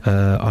I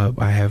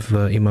have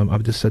Imam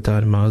Abdul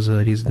Sattar Maza,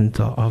 resident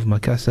of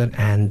Makassar.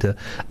 And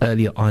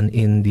earlier on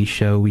in the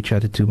show, we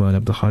chatted to Maulana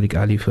Abdul Khaliq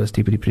Ali, first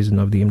deputy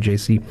president of the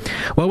MJC.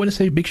 Well, I want to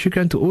say a big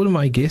shukran to all of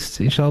my guests,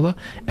 inshallah.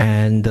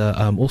 And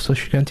also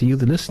shukran to you,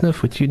 the listener,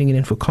 for tuning in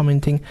and for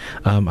commenting.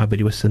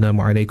 Wassalamu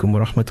alaikum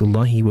wa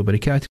rahmatullahi wa barakatuh.